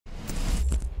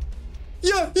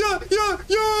Yeah, yeah, yeah,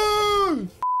 yeah!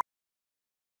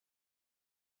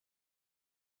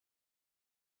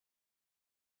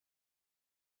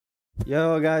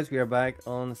 Yo guys, we are back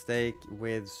on stake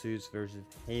with ZEUS versus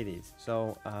Hades.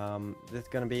 So we're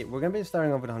gonna be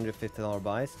starting off with $150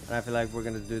 buys, and I feel like we're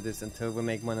gonna do this until we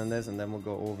make money on this, and then we'll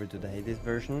go over to the Hades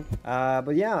version.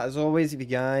 But yeah, as always, if you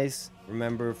guys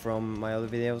remember from my other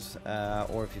videos,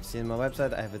 or if you've seen my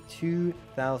website, I have a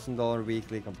 $2,000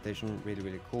 weekly competition.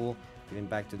 Really cool, giving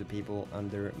back to the people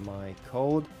under my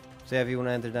code. So yeah, if you want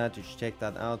to enter that, just check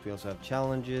that out. We also have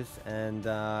challenges and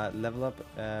level up,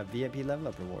 VIP level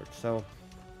up rewards. So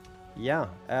yeah,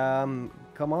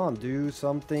 come on, do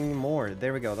something more.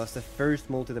 There we go. That's the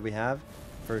first multi that we have,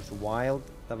 first wild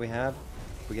that we have.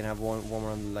 We can have one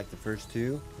more on like the first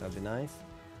two. That'd be nice.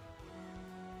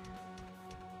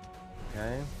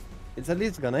 Okay, it's at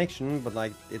least a connection, but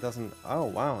like it doesn't. Oh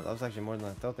wow, that was actually more than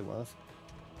I thought it was.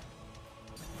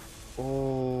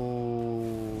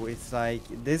 Oh, it's like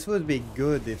this would be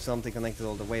good if something connected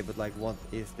all the way, but like what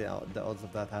is the odds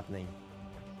of that happening?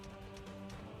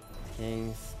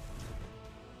 Kings.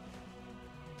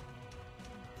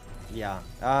 Yeah,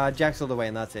 jacks all the way,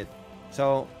 and that's it.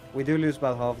 So we do lose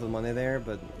about half the money there,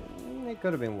 but it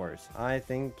could have been worse. I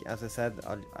think, as I said,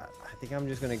 I think I'm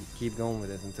just gonna keep going with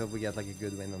this until we get like a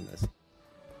good win on this.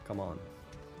 Come on,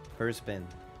 first spin,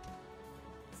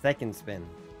 second spin.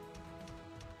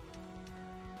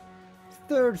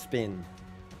 Third spin.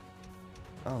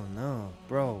 Oh no,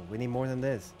 bro, we need more than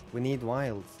this. We need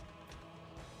wilds.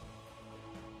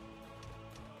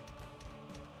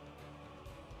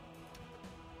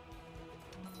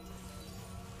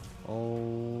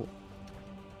 Oh.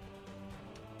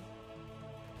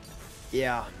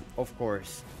 Yeah, of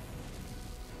course.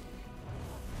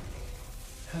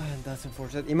 That's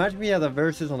unfortunate. Imagine we had a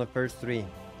versus on the first three.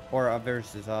 Or a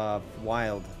versus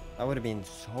wild. That would have been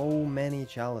so many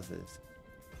chalices.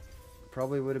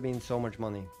 Probably would have been so much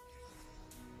money.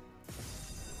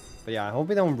 But yeah, I hope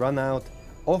we don't run out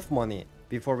of money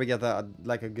before we get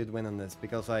like a good win on this,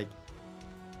 because like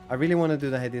I really want to do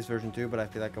the Hades version too, but I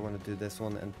feel like I want to do this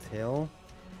one until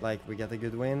like we get a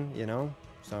good win, you know.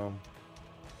 So,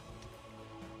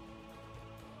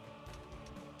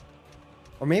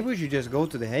 or maybe we should just go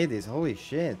to the Hades. Holy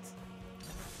shit,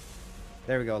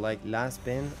 there we go. Like last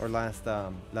spin or last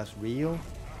reel.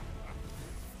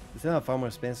 We still have far more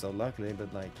spins, so luckily,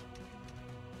 but like,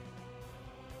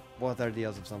 what are the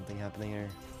odds of something happening here?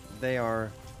 They are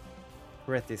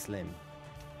pretty slim.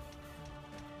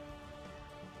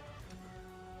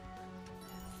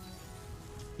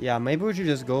 Yeah, maybe we should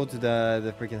just go to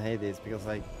the freaking Hades, because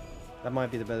like that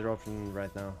might be the better option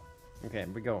right now. Okay,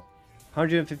 here we go.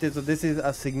 150, so this is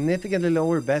a significantly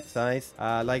lower bet size.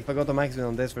 Like if I got a max win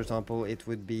on this, for example, it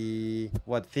would be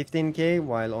what, 15k,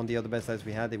 while on the other bet size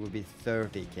we had it would be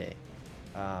 30k.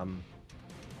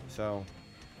 So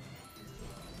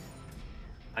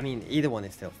I mean, either one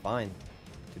is still fine,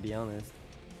 to be honest.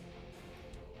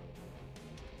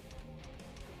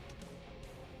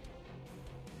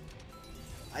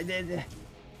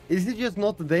 Is it just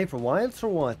not the day for wilds or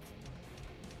what?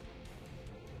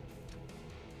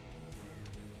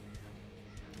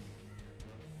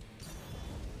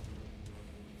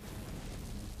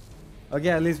 Okay,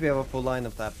 at least we have a full line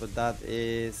of that, but that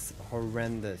is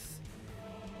horrendous.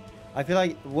 I feel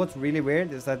like what's really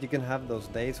weird is that you can have those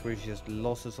days where it's just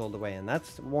losses all the way, and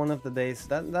that's one of the days,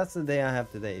 that's the day I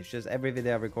have today. It's just every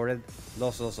video I recorded,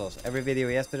 loss. Every video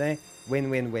yesterday,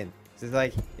 win. So it's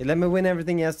like, it let me win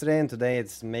everything yesterday, and today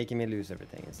it's making me lose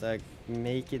everything. It's like,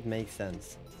 make it make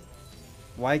sense.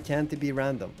 Why can't it be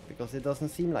random? Because it doesn't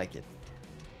seem like it.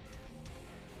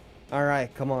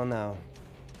 Alright, come on now.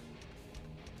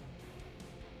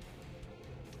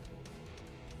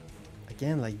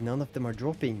 Again, like none of them are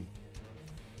dropping.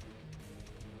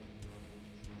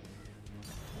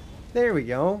 There we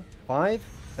go. 5.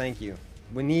 Thank you.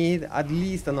 We need at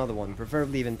least another one,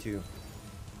 preferably even 2.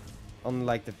 On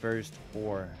like the first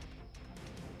 4.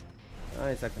 Ah,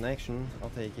 it's a connection. I'll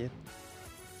take it.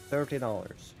 $30.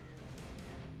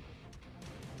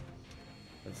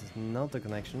 This is not a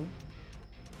connection.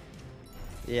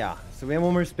 Yeah, so we have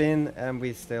one more spin and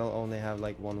we still only have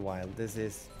like one wild. This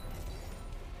is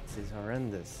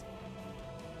horrendous.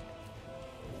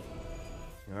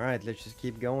 Alright, let's just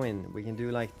keep going. We can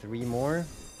do like 3 more.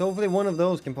 So hopefully one of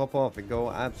those can pop off and go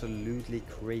absolutely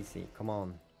crazy. Come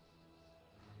on.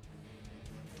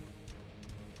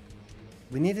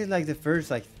 We needed like the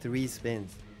first like 3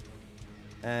 spins.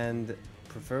 And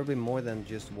preferably more than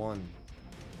just one.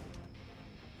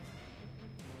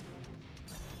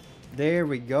 There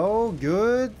we go.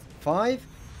 Good. 5.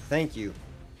 Thank you.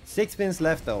 6 spins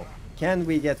left though. Can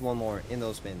we get one more in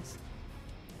those spins?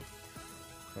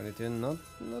 22, not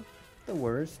the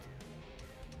worst.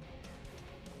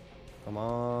 Come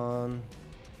on.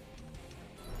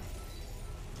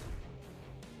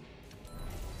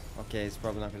 Okay, it's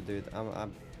probably not gonna do it.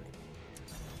 I'm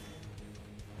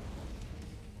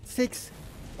 6.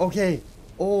 Okay.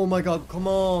 Oh my god, come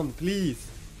on, please.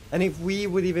 And if we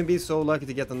would even be so lucky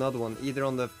to get another one, either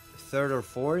on the 3rd or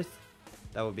 4th,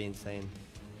 that would be insane.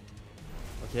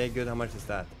 Okay, good. How much is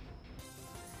that?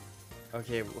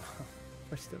 Okay,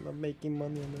 we're still not making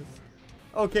money on this.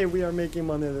 Okay, we are making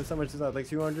money on this. How much is that? Like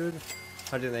 200?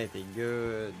 180.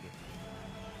 Good.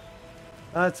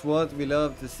 That's what we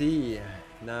love to see.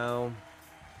 Now,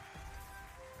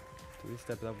 do we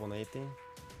step it up 180?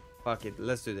 Fuck it,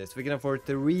 let's do this. We can afford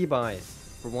 3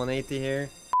 buys for 180 here.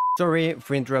 Sorry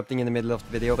for interrupting in the middle of the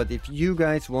video, but if you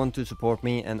guys want to support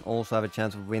me and also have a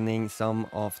chance of winning some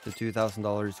of the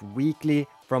 $2,000 weekly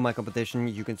from my competition,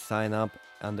 you can sign up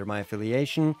under my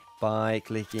affiliation by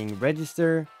clicking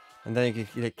register, and then you can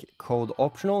click code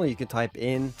optional. You can type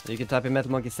in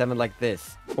Metal Monkey 7 like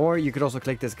this, or you could also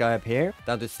click this guy up here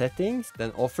down to settings,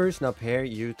 then offers, and up here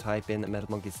you type in Metal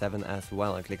Monkey 7 as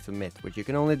well and click submit, which you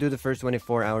can only do the first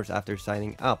 24 hours after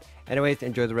signing up. Anyways,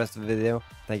 enjoy the rest of the video.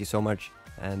 Thank you so much,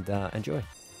 and enjoy.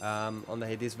 On the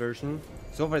Hades version,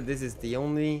 so far this is the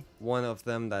only one of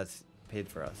them that's paid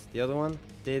for us. The other one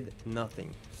did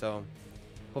nothing, so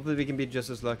hopefully we can be just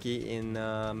as lucky in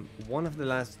one of the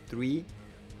last 3,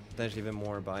 potentially even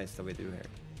more buys that we do here.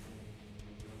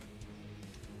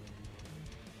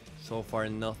 So far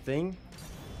nothing.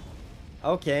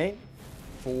 Okay,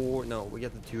 no, we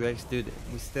get the 2x. Dude,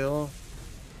 we still,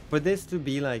 for this to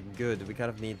be like good, we kind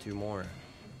of need 2 more,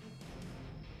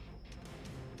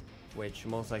 which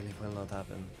most likely will not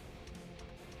happen.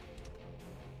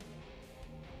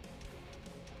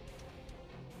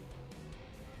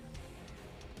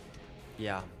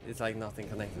 Yeah, it's like nothing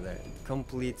connected there.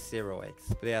 Complete 0x.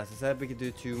 But yeah, as I said, we could do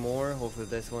 2 more. Hopefully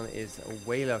this one is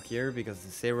way luckier, because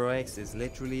the 0x is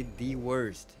literally the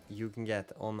worst you can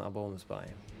get on a bonus buy.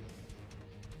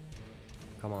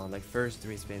 Come on, like first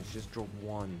 3 spins, just drop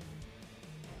 1.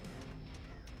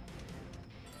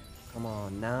 Come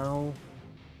on, now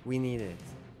we need it.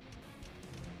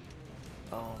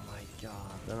 Oh my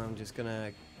god, then I'm just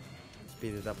gonna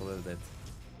speed it up a little bit.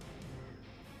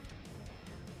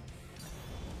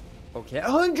 Okay,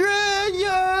 100!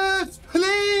 Yes!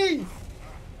 Please!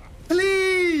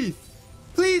 Please!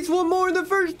 Please, one more in the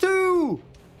first 2!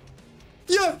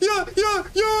 Yeah!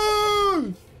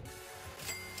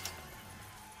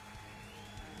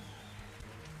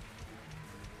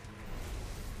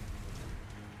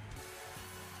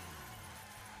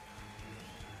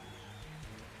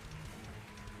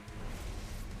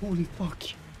 Holy fuck.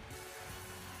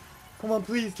 Come on,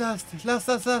 please,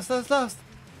 last.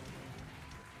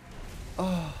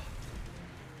 Oh.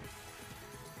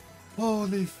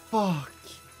 Holy fuck.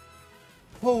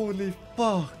 Holy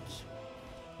fuck.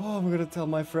 Oh, I'm gonna tell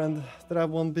my friend that I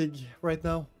won big right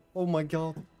now. Oh my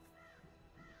god.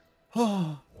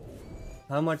 Oh.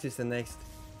 How much is the next?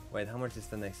 Wait, how much is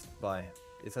the next buy?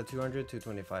 It's at 200,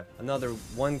 225. Another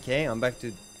 1k. I'm back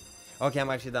to... Okay,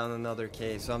 I'm actually down another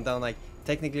k. So I'm down like...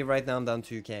 Technically right now I'm down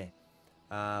 2k.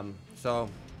 So...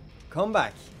 Come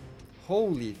back.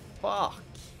 Holy fuck.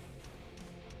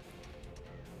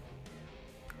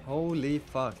 Holy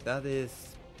fuck, that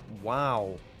is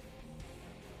wow.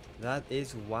 That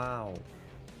is wow.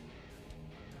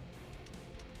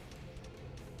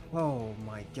 Oh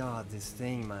my god, this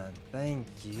thing, man. Thank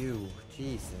you.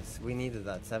 Jesus, we needed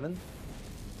that. 7?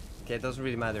 Okay, it doesn't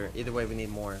really matter. Either way, we need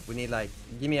more. We need like,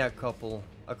 give me a couple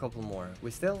more. We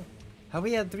still, have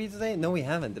we had 3 today? No, we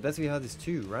haven't. The best we had is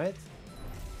 2, right?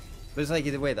 But it's like,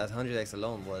 either way, that 100x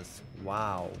alone was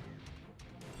wow.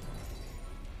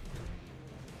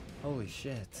 Holy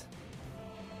shit.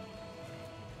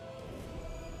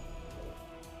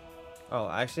 Oh,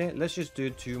 actually, let's just do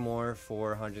 2 more for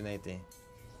 180.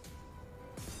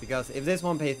 Because if this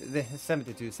one pays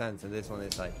 72 cents and this one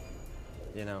is like,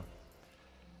 you know.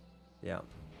 Yeah.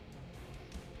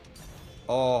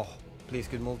 Oh, please,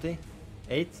 good multi.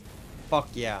 8? Fuck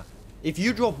yeah. If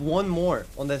you drop 1 more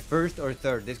on the 1st or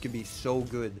 3rd, this could be so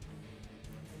good.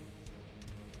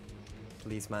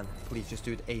 Please, man. Please, just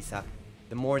do it ASAP.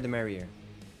 The more the merrier.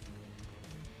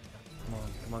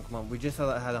 Come on. We just had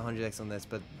 100x on this,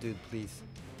 but dude, please.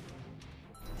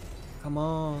 Come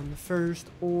on, 1st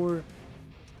or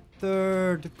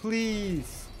 3rd,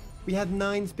 please. We had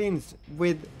 9 spins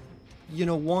with, you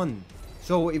know, 1.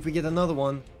 So if we get another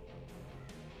one,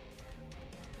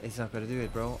 it's not gonna do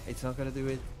it, bro. It's not gonna do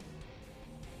it.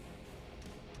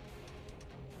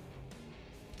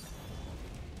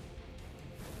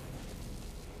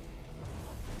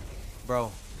 Bro.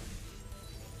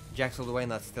 Jacks all the way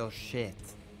and that's still shit.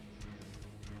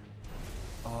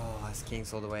 Oh, that's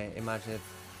kings all the way. Imagine it.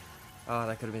 Oh,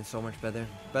 that could have been so much better.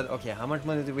 But okay, how much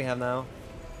money do we have now?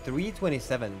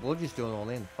 327. We'll just do an all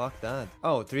in. Fuck that.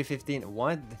 Oh, 315.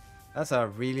 What? That's a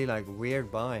really like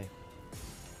weird buy.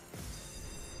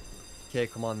 Okay,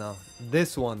 come on now.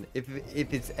 This one, if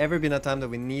it's ever been a time that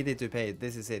we needed to pay,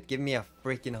 this is it. Give me a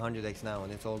freaking 100x now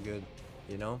and it's all good.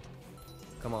 You know?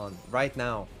 Come on. Right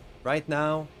now. Right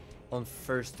now on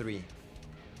first 3.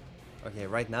 Okay,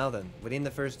 right now then. Within the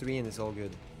first 3 and it's all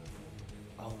good.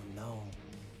 Oh no.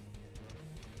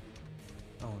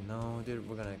 Oh no, dude,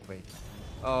 we're gonna quit.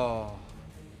 Oh.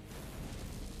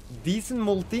 Decent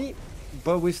multi,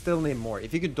 but we still need more.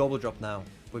 If you could double drop now,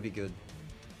 would be good.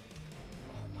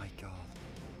 Oh my god.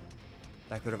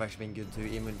 That could have actually been good too,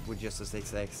 even with just a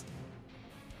 6x.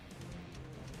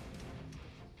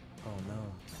 Oh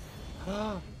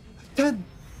no. 10!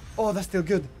 Oh, that's still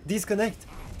good. Disconnect.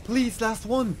 Please, last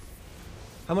one.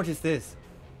 How much is this?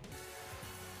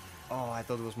 Oh, I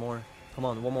thought it was more. Come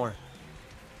on, one more.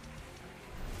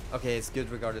 Okay, it's good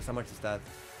regardless. How much is that?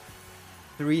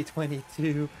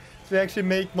 322. So we actually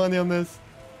make money on this.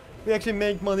 We actually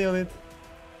make money on it.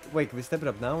 Wait, can we step it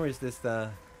up now or is this the...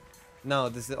 No,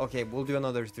 this is... Okay, we'll do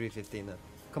another 315 then.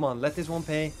 Come on, let this one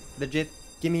pay. Legit,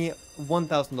 give me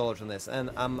 $1,000 on this and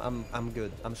I'm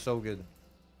good. I'm so good.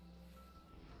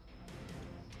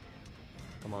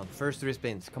 Come on, first 3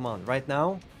 spins. Come on, right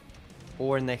now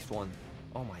or next one.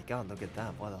 Oh my god, look at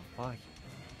that. What the fuck?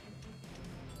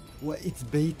 What? It's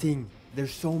baiting.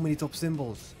 There's so many top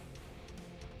symbols.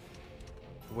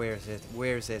 Where is it?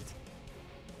 Where is it?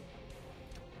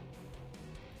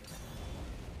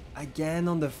 Again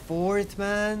on the 4th,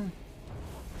 man.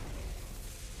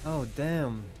 Oh,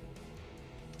 damn.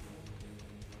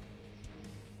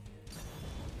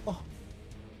 Oh.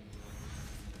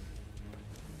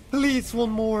 Please, one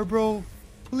more, bro.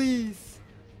 Please.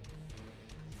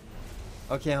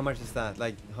 Okay, how much is that?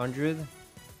 Like 100?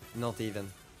 Not even.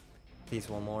 Please,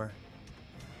 one more.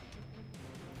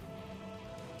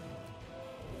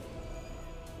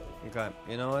 Okay,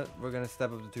 you know what? We're gonna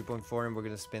step up to 2.4 and we're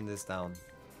gonna spin this down.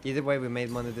 Either way, we made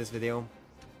money this video.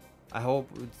 I hope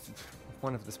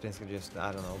one of the spins can just,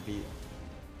 I don't know, be...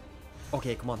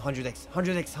 Okay, come on, 100x,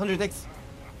 100x, 100x!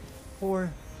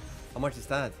 4. How much is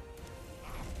that?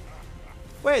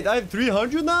 Wait, I have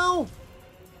 300 now?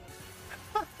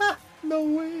 No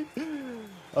way!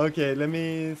 Okay, let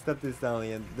me step this down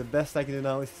again. The best I can do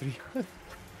now is 300.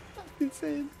 That's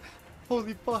insane.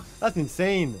 Holy fuck. That's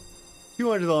insane.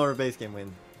 $200 base game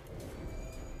win.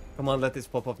 Come on, let this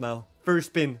pop up now. First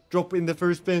spin. Drop in the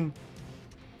first spin.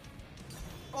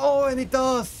 Oh, and it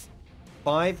does.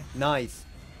 5. Nice.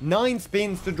 9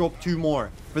 spins to drop 2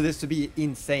 more. For this to be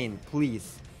insane.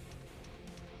 Please.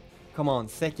 Come on.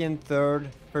 Second, third,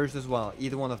 first as well.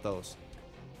 Either one of those.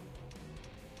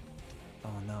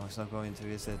 Oh no, it's not going to,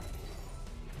 is it?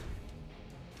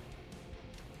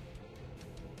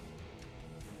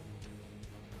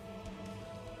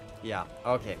 Yeah,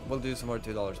 okay, we'll do some more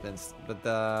 $2 spins. But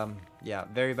yeah,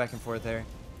 very back and forth there.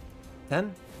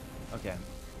 10? Okay.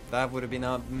 That would have been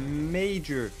a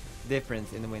major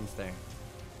difference in the wins there.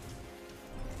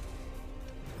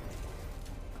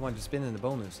 Come on, just spin in the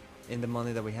bonus. In the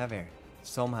money that we have here.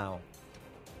 Somehow.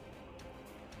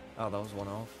 Oh, that was one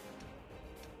off.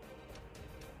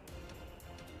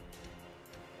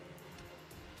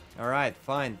 Alright,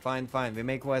 fine. We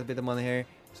make quite a bit of money here.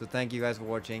 So thank you guys for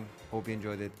watching. Hope you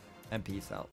enjoyed it. And peace out.